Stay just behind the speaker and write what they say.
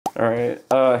Alright,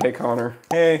 hey Connor.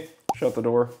 Hey. Shut the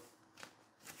door.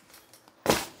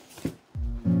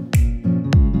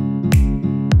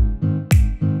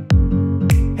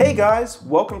 Hey guys,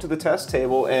 welcome to the test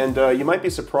table, and you might be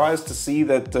surprised to see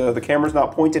that the camera's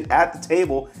not pointed at the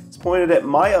table, it's pointed at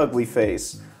my ugly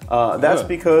face. That's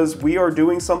because we are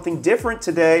doing something different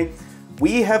today.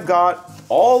 We have got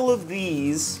all of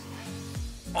these.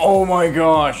 Oh my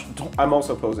gosh. I'm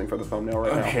also posing for the thumbnail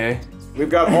right now. Okay. We've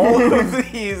got all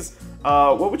of these,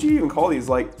 what would you even call these,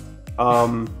 like,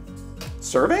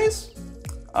 surveys?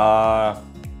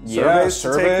 Yeah, surveys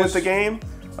to take with the game,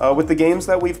 with the games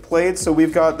that we've played. So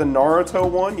we've got the Naruto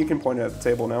one, you can point it at the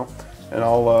table now, and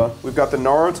we've got the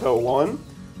Naruto one,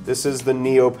 this is the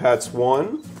Neopets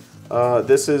one,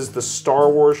 this is the Star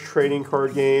Wars trading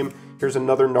card game. Here's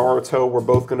another Naruto. We're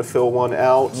both going to fill one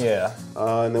out. Yeah.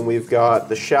 And then we've got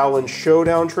the Shaolin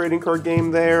Showdown trading card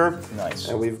game there. Nice.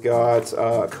 And we've got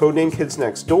Codename Kids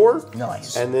Next Door.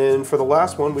 Nice. And then for the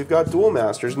last one, we've got Duel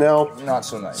Masters. Now, not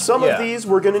so nice. Some of these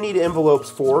we're going to need envelopes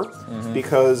for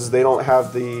because they don't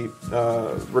have the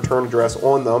return address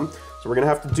on them. So we're going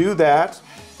to have to do that.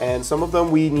 And some of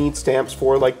them we need stamps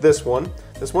for, like this one.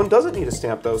 This one doesn't need a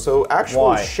stamp though, so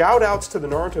actual shout outs to the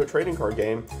Naruto trading card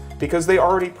game because they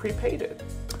already prepaid it.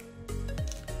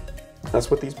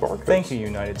 That's what these barcodes. Thank you,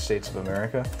 United States of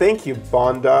America. Thank you,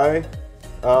 Bondi.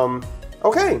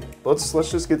 Okay,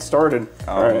 let's just get started.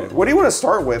 All right, what do you want to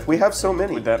start with? We have so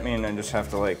many. Would that mean I just have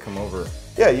to like come over?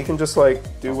 Yeah, you can just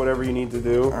like do whatever you need to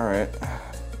do. All right.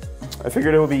 I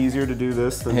figured it would be easier to do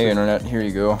this than Hey, internet, here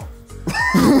you go.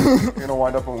 You're gonna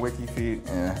wind up on WikiFeet.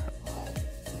 Yeah.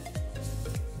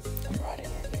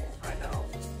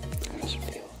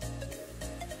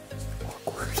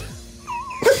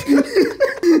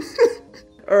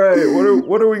 All right,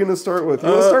 what are we gonna start with?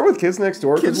 Let's start with Kids Next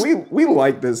Door because we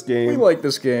like this game. We like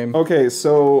this game. Okay,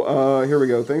 so here we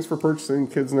go. Thanks for purchasing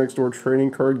Kids Next Door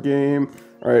trading card game.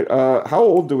 All right, how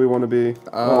old do we want to be?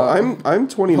 I'm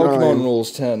 29. Pokemon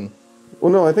rules 10.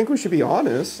 Well, no, I think we should be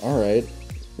honest. All right.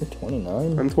 You're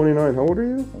 29. I'm 29. How old are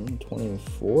you? I'm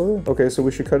 24. Okay, so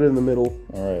we should cut it in the middle.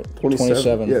 All right.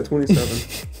 27. Yeah,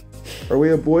 27. Are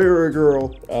we a boy or a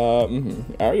girl?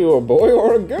 Are you a boy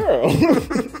or a girl?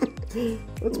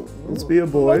 Let's be a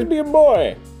boy. Let's be a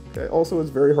boy. Okay. Also, it's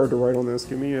very hard to write on this.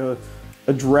 Give me a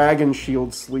dragon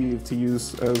shield sleeve to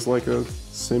use as like a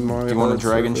semi. Do you want a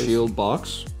dragon shield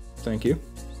box? Thank you.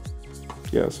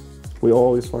 Yes. We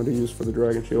always find a use for the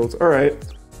dragon shields. All right.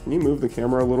 Can you move the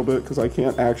camera a little bit because I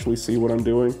can't actually see what I'm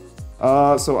doing?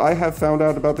 So I have found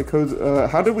out about the codes.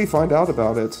 How did we find out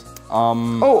about it?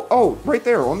 Oh, right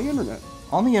there on the internet.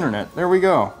 On the internet. There we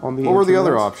go. On the what were the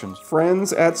other options?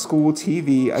 Friends at School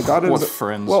TV. I got it. What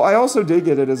friends? Well, I also did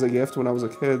get it as a gift when I was a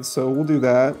kid, so we'll do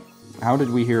that. How did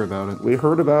we hear about it? We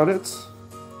heard about it.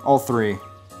 All three.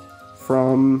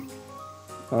 From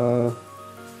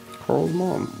Carl's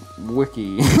mom.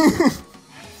 Wiki.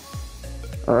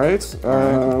 All right.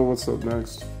 What's up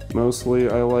next? Mostly,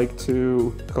 I like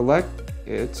to collect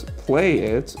it, play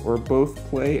it, or both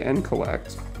play and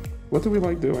collect. What do we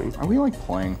like doing? Are we like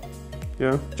playing?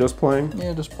 Yeah, just playing?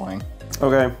 Yeah, just playing.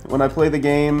 Okay, when I play the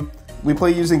game, we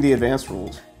play using the advanced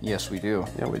rules. Yes, we do.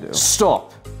 Yeah, we do.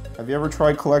 Stop! Have you ever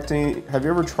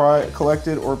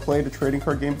collected or played a trading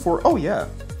card game before? Oh, yeah.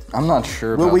 I'm not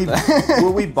sure about that.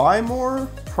 Will we buy more?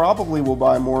 Probably will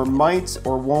buy more. Might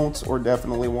or won't or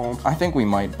definitely won't. I think we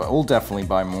might, but we'll definitely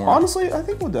buy more. Honestly, I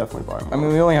think we'll definitely buy more. I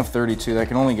mean, we only have 32. That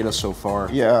can only get us so far.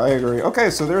 Yeah, I agree. Okay,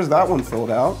 so there's that one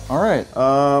filled out. All right.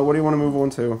 What do you want to move on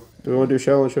to? Do we want to do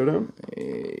Shaolin Showdown?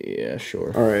 Yeah,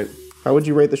 sure. All right. How would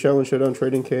you rate the Shaolin Showdown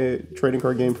trading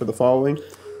card game for the following?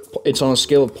 It's on a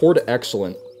scale of poor to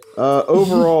excellent.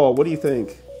 Overall, what do you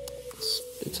think?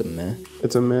 It's a meh.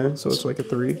 It's a meh, so it's like a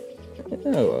 3?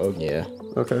 Oh, yeah.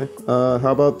 Okay.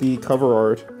 How about the cover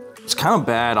art? It's kind of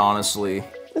bad, honestly.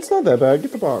 It's not that bad.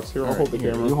 Get the box. Here, I'll hold the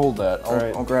camera. You hold that.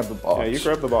 I'll grab the box. Yeah, you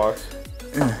grab the box.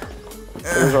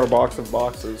 There's our box of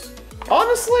boxes.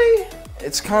 Honestly,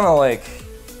 it's kind of like...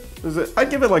 I'd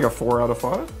give it like a 4 out of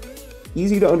 5.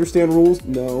 Easy to understand rules?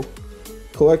 No.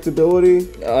 Collectability?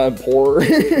 Poor.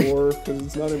 Poor, because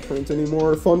it's not in print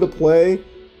anymore. Fun to play?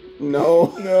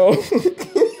 No. No.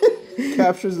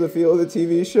 Captures the feel of the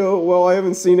TV show? Well, I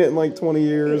haven't seen it in like 20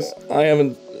 years. I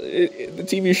haven't... the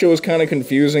TV show is kind of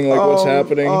confusing, like what's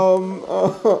happening.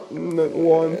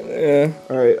 One. Yeah.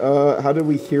 Alright, how did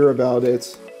we hear about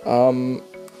it?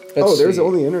 There's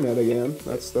on the internet again.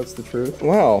 That's the truth.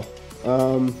 Wow.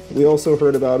 We also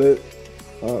heard about it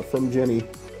from Jenny.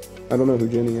 I don't know who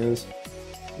Jenny is.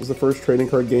 It was the first trading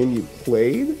card game you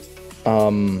played?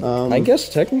 I guess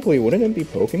technically, wouldn't it be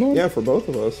Pokemon? Yeah, for both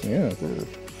of us. Yeah.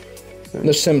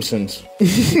 The Simpsons.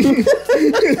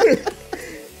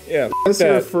 Yeah. That's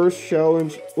your first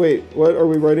challenge. Wait, what are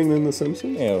we writing in The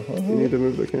Simpsons? Yeah. You need to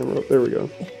move the camera up. There we go.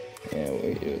 Yeah,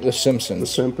 The Simpsons. The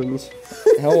Simpsons.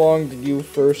 How long did you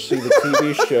first see the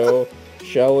TV show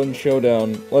Shaolin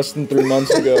Showdown? Less than 3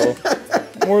 months ago.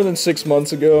 More than 6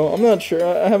 months ago. I'm not sure.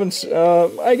 I haven't.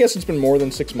 I guess it's been more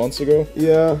than 6 months ago.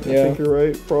 Yeah, I think you're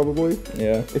right. Probably.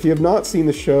 Yeah. If you have not seen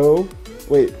the show,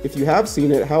 wait. If you have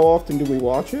seen it, how often do we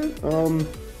watch it?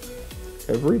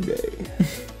 Every day.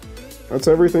 That's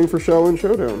everything for Shaolin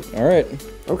Showdown. All right.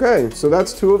 Okay, so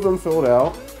that's 2 of them filled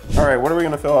out. All right, what are we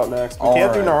gonna fill out next? We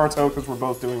can't do right. Naruto because we're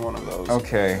both doing one of those.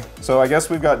 Okay. So I guess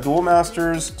we've got Duel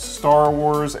Masters, Star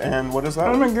Wars, and what is that?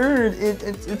 Oh my god,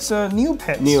 it's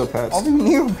Neopets. Neopets. I'll do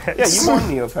Neopets. Yeah, you won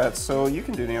Neopets, so you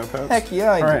can do Neopets. Heck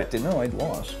yeah, I did. No, I'd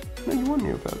lost. No, you won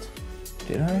Neopets.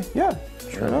 Did I? Yeah,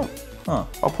 straight up. Huh.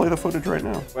 I'll play the footage right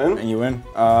now. Win? And you win?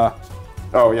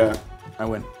 Oh yeah. I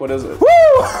win. What is it? Woo!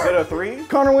 Hit a 3?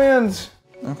 Connor wins.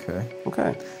 Okay.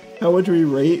 Okay. How would we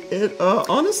rate it?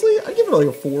 Honestly, I'd give it like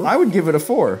a 4. I would give it a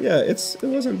 4. Yeah, it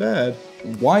wasn't bad.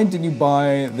 Why did you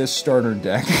buy this starter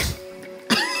deck?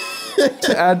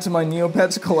 To add to my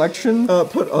Neopets collection?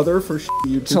 Put other for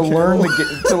YouTube To learn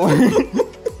the to learn.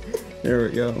 There we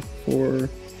go. For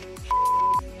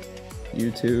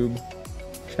YouTube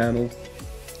channel.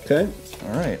 Okay.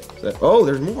 All right. Oh,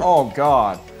 there's more. Oh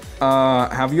God.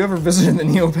 Have you ever visited the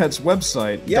Neopets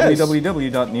website? Yes.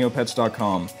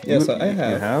 www.neopets.com. Yes, I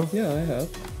have. You have? Yeah, I have.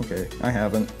 Okay, I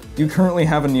haven't. You currently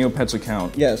have a Neopets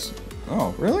account? Yes.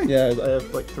 Oh, really? Yeah, I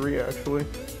have like 3 actually.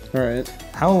 All right.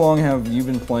 How long have you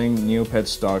been playing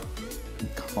Neopets.com?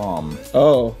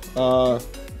 Oh,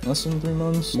 Less than 3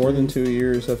 months? more than 2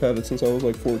 years. I've had it since I was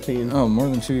like 14. Oh, more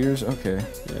than 2 years? Okay.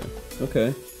 Yeah.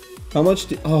 Okay. How much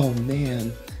do? Oh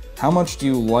man. How much do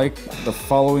you like the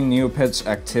following Neopets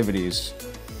activities?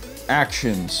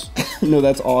 Actions. No,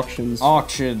 that's auctions.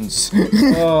 Auctions.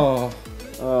 Oh.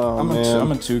 Oh, I'm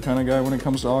a 2 kind of guy when it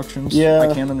comes to auctions. Yeah.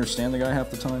 I can't understand the guy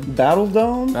half the time. Battle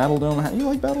Dome? Battle Dome. You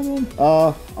like Battle Dome?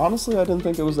 Honestly, I didn't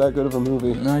think it was that good of a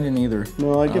movie. No, I didn't either.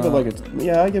 No, I give it like a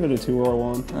I give it a 2 or a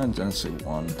 1. I'd say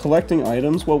 1. Collecting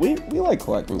items? Well, we like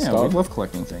collecting Yeah, stuff. we love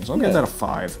collecting things. I'll give that a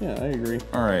 5. Yeah, I agree.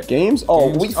 All right. Games?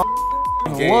 Oh, Games. we love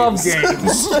games.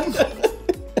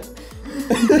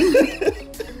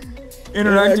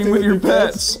 Interacting with your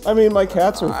pets. I mean, my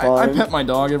cats are I fine. pet my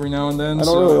dog every now and then. I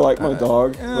don't really like my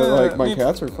dog, but like my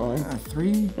cats are fine.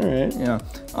 3. All right. Yeah.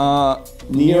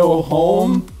 Neo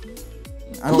Home.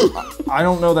 I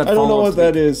don't know that. I don't know what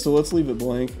that is, so let's leave it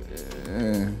blank.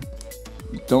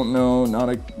 Don't know. Not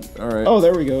a. All right. Oh,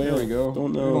 there we go. There we go.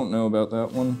 Don't know. I don't know about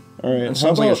that one. All right. It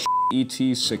sounds like a ET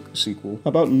sequel. How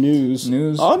about news?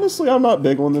 News. Honestly, I'm not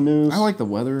big on the news. I like the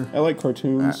weather. I like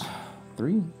cartoons.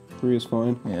 3. 3 is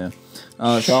fine. Yeah.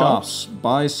 Shops.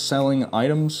 Buy, selling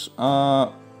items.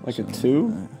 Like a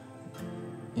 2?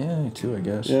 Yeah, 2, I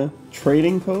guess. Yeah.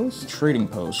 Trading post? Trading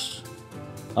post.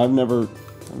 I've never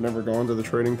gone to the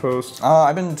trading post.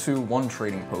 I've been to one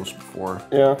trading post before.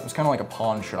 Yeah. It was kind of like a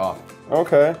pawn shop.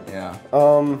 Okay. Yeah.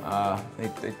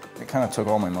 They kind of took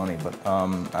all my money, but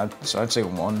I'd say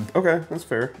 1. Okay, that's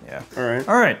fair. Yeah. All right.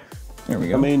 All right. There we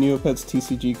go. How many Neopets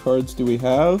TCG cards do we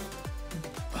have?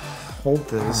 Hold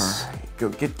this. All right. Go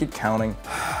get counting.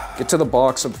 Get to the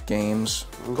box of games.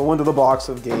 Go into the box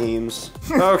of games.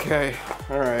 Okay.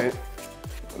 All right.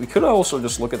 We could also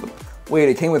just look at the. Wait,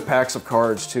 it came with packs of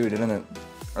cards too, didn't it?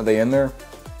 Are they in there?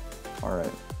 All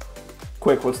right.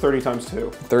 Quick, what's 30 times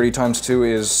 2? 30 times 2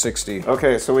 is 60.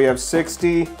 Okay, so we have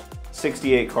 60,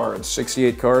 68 cards.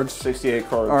 68 cards? 68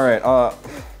 cards. All right,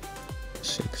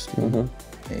 60.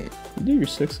 8. You do your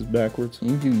 6s backwards.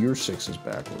 You do your 6s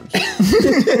backwards.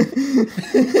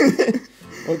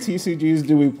 What TCGs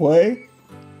do we play?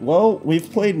 Well,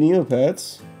 we've played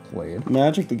Neopets. Played.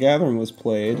 Magic the Gathering was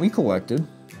played. We collected.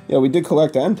 Yeah, we did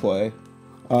collect and play.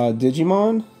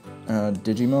 Digimon?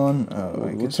 Digimon?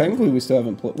 Well, technically we still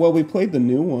haven't played. Well, we played the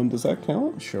new one. Does that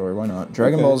count? Sure, why not?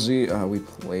 Dragon Ball Z, we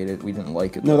played it. We didn't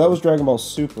like it. No, that was Dragon Ball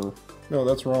Super. No,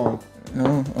 that's wrong.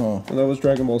 No? Oh. That was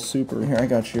Dragon Ball Super. Here, I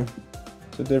got you.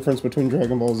 The difference between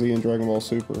Dragon Ball Z and Dragon Ball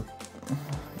Super.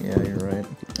 Yeah, you're right.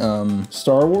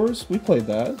 Star Wars, we played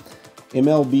that.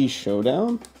 MLB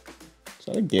Showdown? Is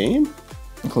that a game?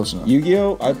 Close enough.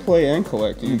 Yu-Gi-Oh! I play and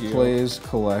collect He Yu-Gi-Oh! plays,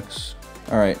 collects.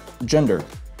 Alright, gender.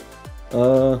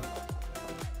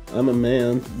 I'm a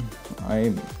man.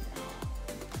 I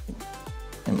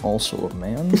am also a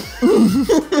man.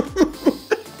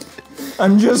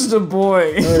 I'm just a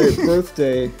boy. Alright,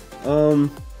 birthday.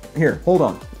 Here, hold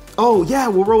on. Oh, yeah,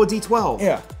 we'll roll a d12.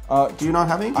 Yeah. Do you not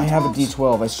have any D12s? I have a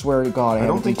D12. I swear to God, I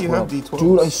don't think you have D12s.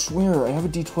 Dude, I swear, I have a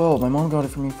D12. My mom got it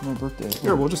for me for my birthday.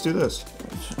 Here, we'll just do this.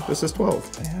 This is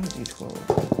 12. I have a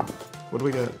D12. What do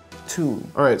we get? 2.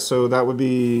 All right, so that would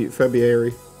be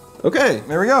February. Okay.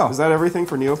 There we go. Is that everything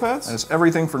for Neopets? That's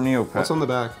everything for Neopets. What's on the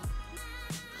back?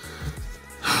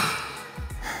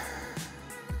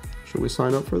 Should we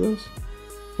sign up for this?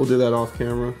 We'll do that off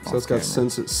camera. So it's got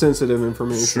sensitive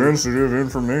information. Sensitive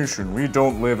information. We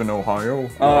don't live in Ohio.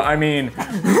 I mean...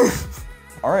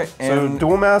 All right, and... So,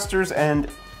 Duel Masters and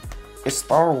it's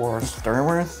Star Wars. Star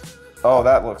Wars? Oh,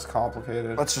 that looks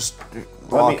complicated. Let's just...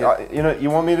 you know, you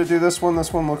want me to do this one?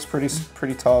 This one looks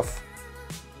pretty tough.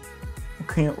 I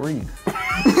can't read.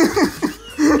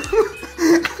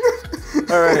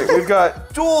 All right, we've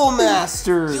got Duel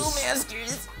Masters. Duel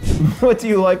Masters. What do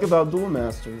you like about Duel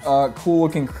Masters? Cool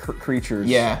looking creatures.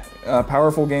 Yeah.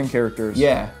 Powerful game characters.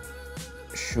 Yeah.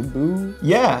 Shabu.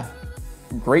 Yeah.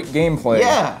 Great gameplay.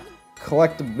 Yeah.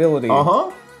 Collectability.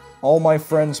 Uh-huh. All my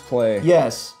friends play.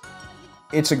 Yes.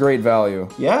 It's a great value.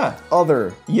 Yeah.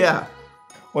 Other. Yeah.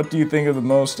 What do you think of the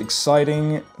most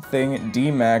exciting thing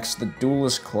DMAX, the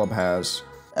Duelist Club, has?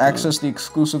 Access the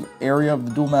exclusive area of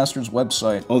the Duel Masters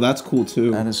website. Oh, that's cool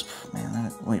too. That is,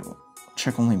 man, wait,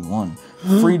 check only one.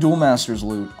 Free Duel Masters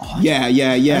loot. Oh, yeah.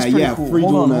 Cool. Free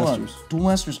Hold Duel on. Masters. Duel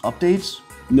Masters updates?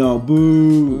 No,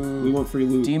 boo. We want free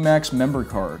loot. DMAX member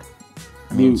card.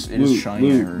 I mean, it is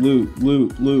shiny.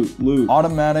 Loot.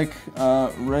 Automatic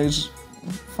raise,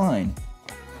 fine.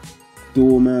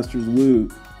 Duel Masters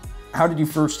loot. How did you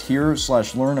first hear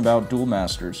 / learn about Duel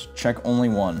Masters? Check only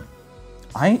one.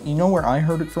 You know where I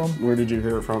heard it from? Where did you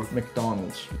hear it from?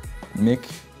 McDonald's. Mick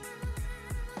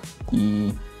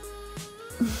E.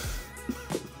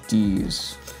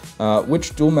 D's.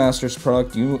 Which Duel Masters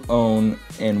product do you own,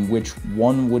 and which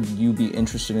one would you be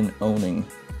interested in owning?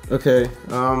 Okay,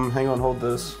 hang on, hold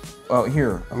this. Oh,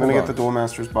 here. I'm gonna get the Duel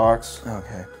Masters box.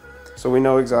 Okay. So we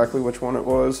know exactly which one it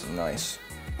was. Nice.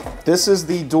 This is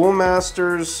the Duel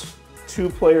Masters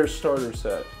 2-player starter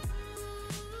set.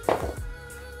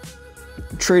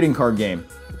 Trading card game.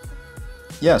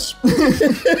 Yes.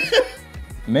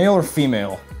 Male or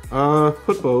female?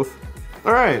 Put both.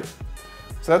 All right.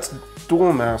 So that's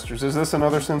Duel Masters. Is this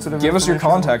another sensitive Give us your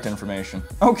information? contact information.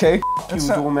 Okay.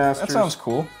 Duel Masters. That sounds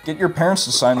cool. Get your parents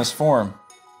to sign this form.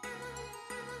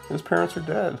 His parents are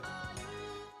dead.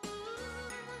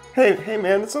 Hey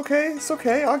man, it's okay. It's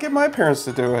okay. I'll get my parents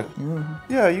to do it.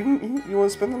 Yeah, you want to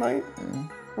spend the night?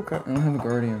 Okay. I don't have a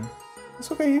guardian.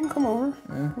 It's okay. You can come over.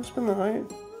 We'll spend the night.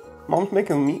 Mom's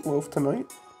making meatloaf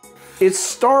tonight. It's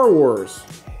Star Wars.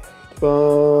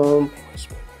 Okay.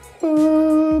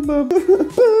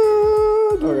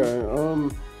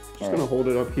 Just gonna hold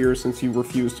it up here since you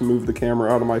refuse to move the camera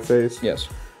out of my face. Yes.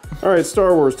 All right,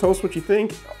 Star Wars. Tell us what you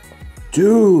think,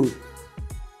 dude.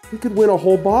 We could win a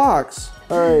whole box.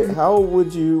 All right, how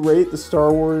would you rate the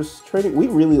Star Wars trading? We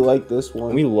really like this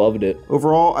one. We loved it.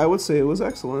 Overall, I would say it was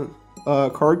excellent.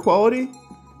 Card quality,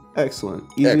 excellent.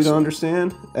 Easy to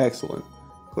understand, excellent.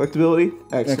 Collectability,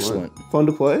 excellent. Fun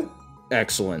to play,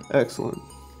 Excellent. excellent.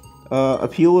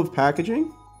 Appeal of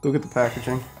packaging. Look at the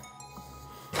packaging.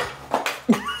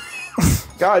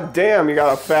 God damn, you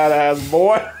got a fat ass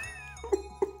boy.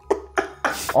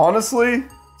 Honestly,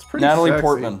 it's pretty Natalie sexy.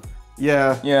 Portman.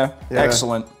 Yeah.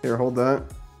 Excellent. Here, hold that.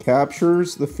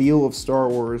 Captures the feel of Star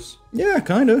Wars. Yeah,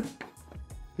 kinda.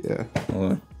 Yeah.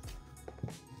 Hold on.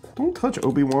 Don't touch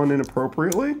Obi-Wan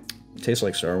inappropriately. Tastes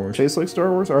like Star Wars. Tastes like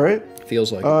Star Wars, alright.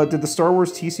 Feels like Did the Star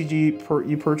Wars TCG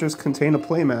you purchased contain a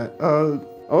playmat?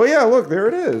 Oh yeah, look, there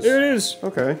it is. There it is.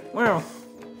 Okay. Wow.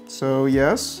 So,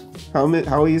 yes.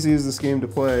 How easy is this game to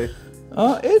play?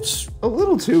 It's... A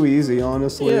little too easy,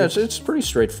 honestly. Yeah, it's pretty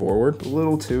straightforward. A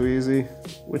little too easy.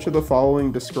 Which of the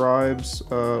following describes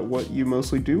what you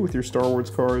mostly do with your Star Wars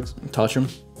cards? Touch them.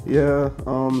 Yeah,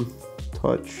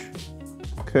 touch.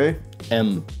 Okay.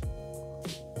 M.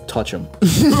 Touch them.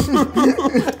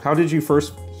 How did you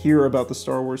first hear about the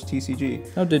Star Wars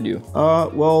TCG? How did you?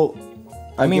 Well...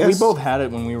 I mean, guess, we both had it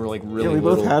when we were like really yeah, we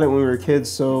little. both had it when we were kids,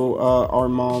 so our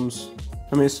moms...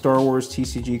 How many Star Wars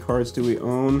TCG cards do we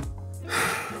own?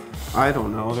 I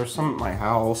don't know. There's some at my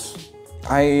house.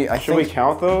 Should we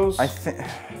count those? I think...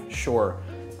 Sure.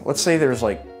 Let's say there's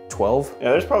like 12.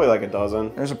 Yeah, there's probably like a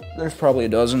dozen. There's probably a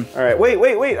dozen. All right,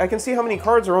 wait. I can see how many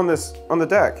cards are on the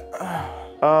deck.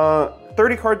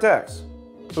 30 card decks.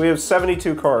 So we have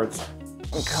 72 cards.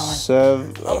 I'm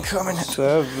coming. I'm coming.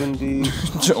 70.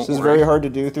 This is worry. very hard to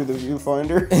do through the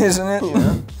viewfinder. Isn't it?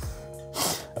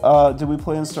 Yeah. Did we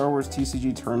play in Star Wars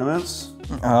TCG tournaments?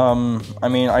 I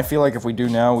mean, I feel like if we do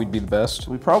now, we'd be the best.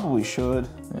 We probably should.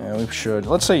 Yeah, we should.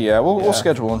 Let's say yeah. We'll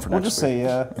schedule one for next week. We'll just say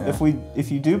yeah.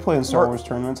 If you do play in Star Wars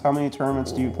tournaments, how many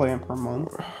tournaments do you play in per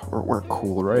month? We're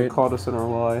cool, right? They caught us in our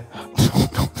lie.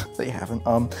 They haven't.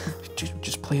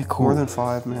 Just play it cool. More than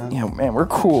 5, man. Yeah, man, we're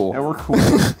cool. Yeah, we're cool.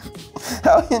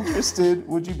 How interested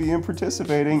would you be in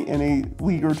participating in a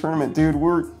league or tournament, dude?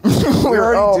 We're already doing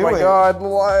it. Oh my god,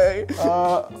 why?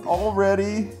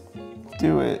 Already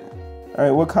do it. All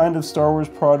right, what kind of Star Wars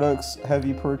products have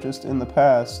you purchased in the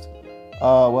past?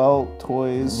 Well,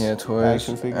 toys. Yeah, toys.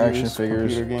 Action figures.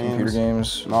 Computer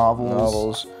games.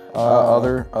 Novels.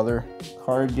 Other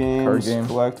card games.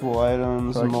 Collectible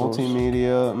items.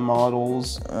 Multimedia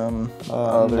models.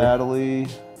 Natalie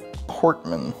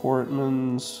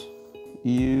Portman's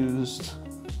used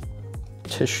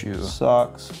tissue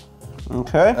socks.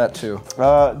 Okay. That too.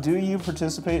 Do you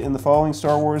participate in the following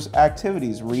Star Wars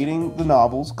activities? Reading the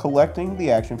novels, collecting the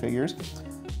action figures.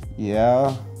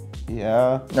 Yeah.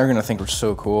 They're gonna think we're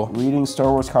so cool. Reading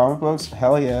Star Wars comic books?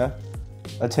 Hell yeah.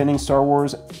 Attending Star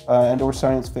Wars and/or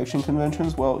science fiction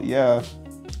conventions? Well, yeah.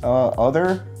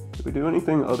 Other? Do we do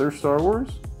anything other Star Wars?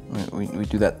 We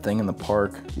do that thing in the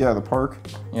park. Yeah, the park.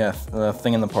 Yeah, the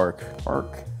thing in the park.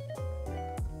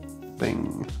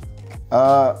 Thing.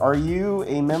 Are you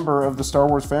a member of the Star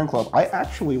Wars fan club? I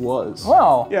actually was.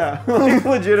 Wow. Yeah,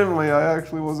 legitimately, I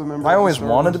actually was a member. I always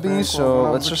wanted to be,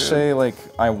 so let's just say like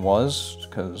I was,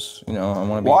 because I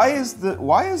want to be.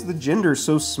 Why is the gender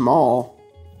so small?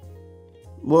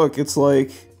 Look, it's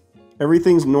like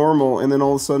everything's normal, and then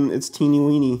all of a sudden it's teeny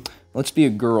weeny. Let's be a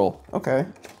girl. Okay.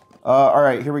 All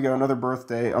right, here we go. Another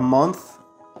birthday. A month.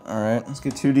 All right. Let's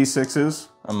get 2d6s.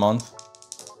 A month.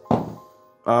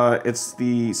 It's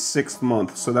the 6th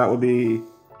month, so that would be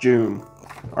June.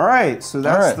 All right, so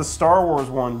that's the Star Wars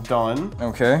one done.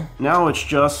 Okay. Now it's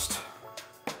just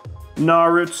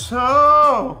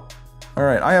Naruto. All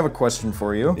right, I have a question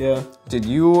for you. Yeah. Did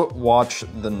you watch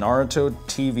the Naruto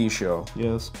TV show?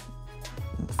 Yes.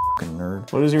 Fucking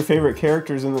nerd. What is your favorite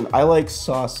characters in them? I like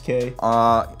Sasuke.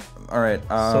 All right.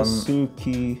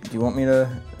 Sasuke. Do you want me to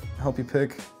help you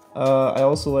pick? I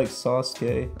also like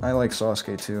Sasuke. I like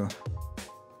Sasuke too.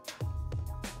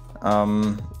 I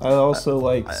also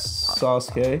like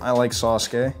Sasuke. I like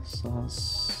Sasuke.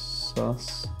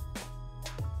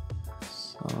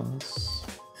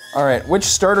 All right, which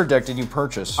starter deck did you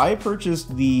purchase? I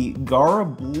purchased the Gara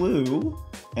Blue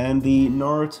and the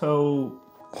Naruto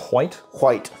White.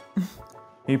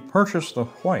 He purchased the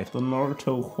white. The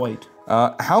Naruto White.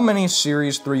 How many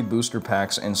Series 3 booster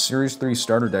packs and Series 3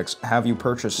 starter decks have you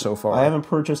purchased so far? I haven't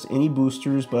purchased any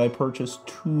boosters, but I purchased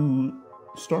 2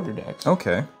 starter decks.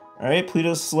 Okay. All right,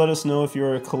 please let us know if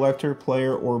you're a collector,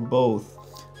 player, or both.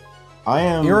 I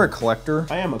am. You're a collector.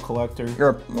 I am a collector.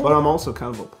 But I'm also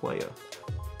kind of a player.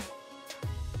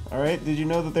 All right, did you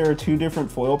know that there are 2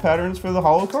 different foil patterns for the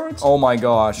holo cards? Oh my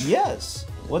gosh. Yes.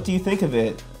 What do you think of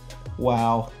it?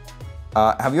 Wow.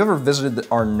 Have you ever visited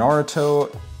our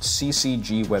Naruto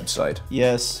TCG website?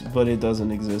 Yes, but it doesn't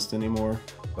exist anymore.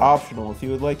 Optional. If you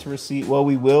would like to receive, well,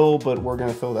 we will, but we're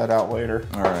gonna fill that out later.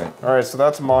 All right. All right. So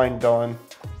that's mine done.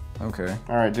 Okay.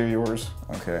 All right, do yours.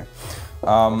 Okay.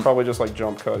 I'll probably just like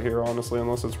jump cut here, honestly,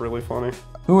 unless it's really funny.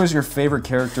 Who is your favorite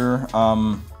character?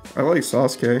 I like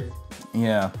Sasuke.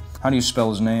 Yeah. How do you spell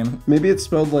his name? Maybe it's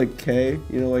spelled like K,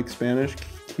 like Spanish,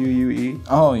 Q-U-E.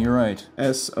 Oh, you're right.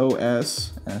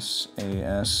 S-O-S.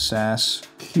 S-A-S, Sass.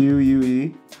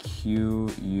 Q-U-E.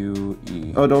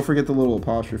 Q-U-E. Oh, don't forget the little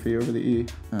apostrophe over the E.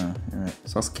 Oh, you're right.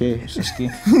 Sasuke.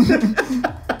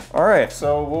 All right.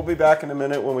 So we'll be back in a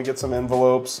minute when we get some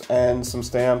envelopes and some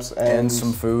stamps and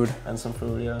some food. And some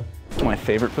food, yeah. It's my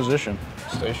favorite position.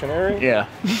 Stationery? Yeah.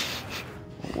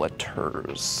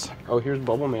 Letters. Oh, here's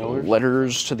bubble mailers.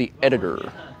 Letters to the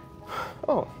editor.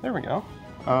 Oh, there we go.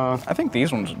 I think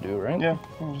these ones would do, right? Yeah,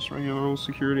 just regular old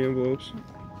security envelopes.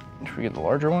 Should we get the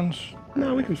larger ones?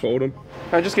 No, we can fold them.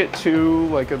 Can I just get 2,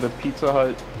 like, of the Pizza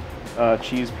Hut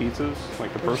cheese pizzas?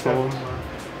 Like the personal ones?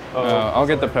 I'll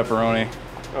get the pepperoni.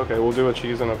 Okay, we'll do a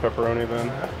cheese and a pepperoni then.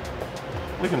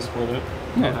 We can split it.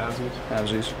 Yeah.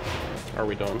 Halvesies. Are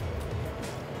we done?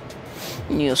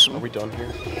 Yes. Are we done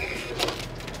here?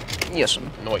 Yes.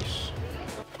 Nice.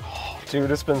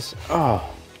 Dude, it's been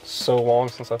so long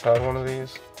since I've had one of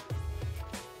these.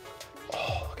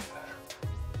 Oh, look at that.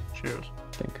 Cheers.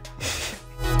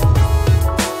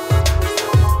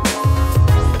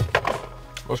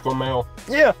 Let's go mail.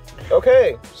 Yeah.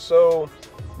 Okay, so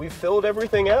we filled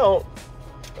everything out.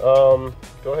 Go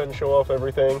ahead and show off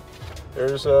everything.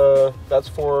 There's that's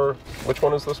for, which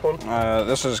one is this one?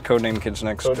 This is Codename Kids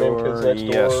Next Door. Codename Kids Next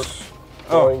Door. Yes.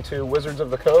 going to Wizards of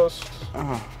the Coast.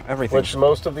 Everything. Which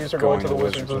most of these are going to the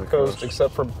Wizards of the Coast,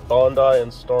 except for Bondi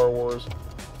and Star Wars.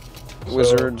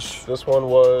 Wizards. So this one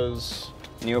was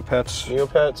Neopets.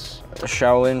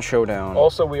 Shaolin Showdown.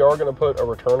 Also, we are going to put a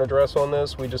return address on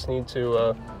this. We just need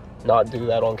to not do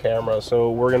that on camera.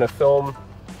 So we're going to film.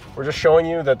 We're just showing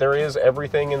you that there is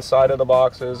everything inside of the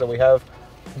boxes, and we have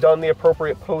done the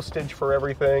appropriate postage for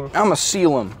everything. I'm gonna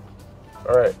seal them.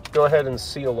 All right, go ahead and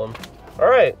seal them. All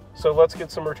right, so let's get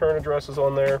some return addresses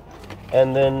on there,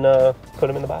 and then put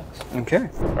them in the box. Okay.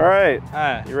 All right.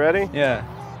 Hi. You ready? Yeah.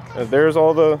 There's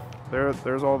all the.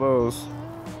 There's all those.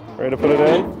 Ready to put it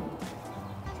in?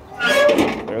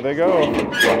 There they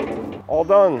go. All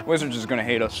done. Wizards is gonna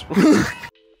hate us.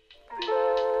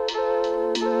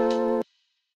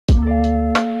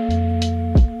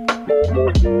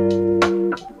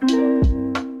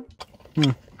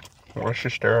 Why is she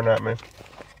staring at me?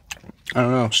 I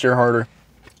don't know. Stare harder.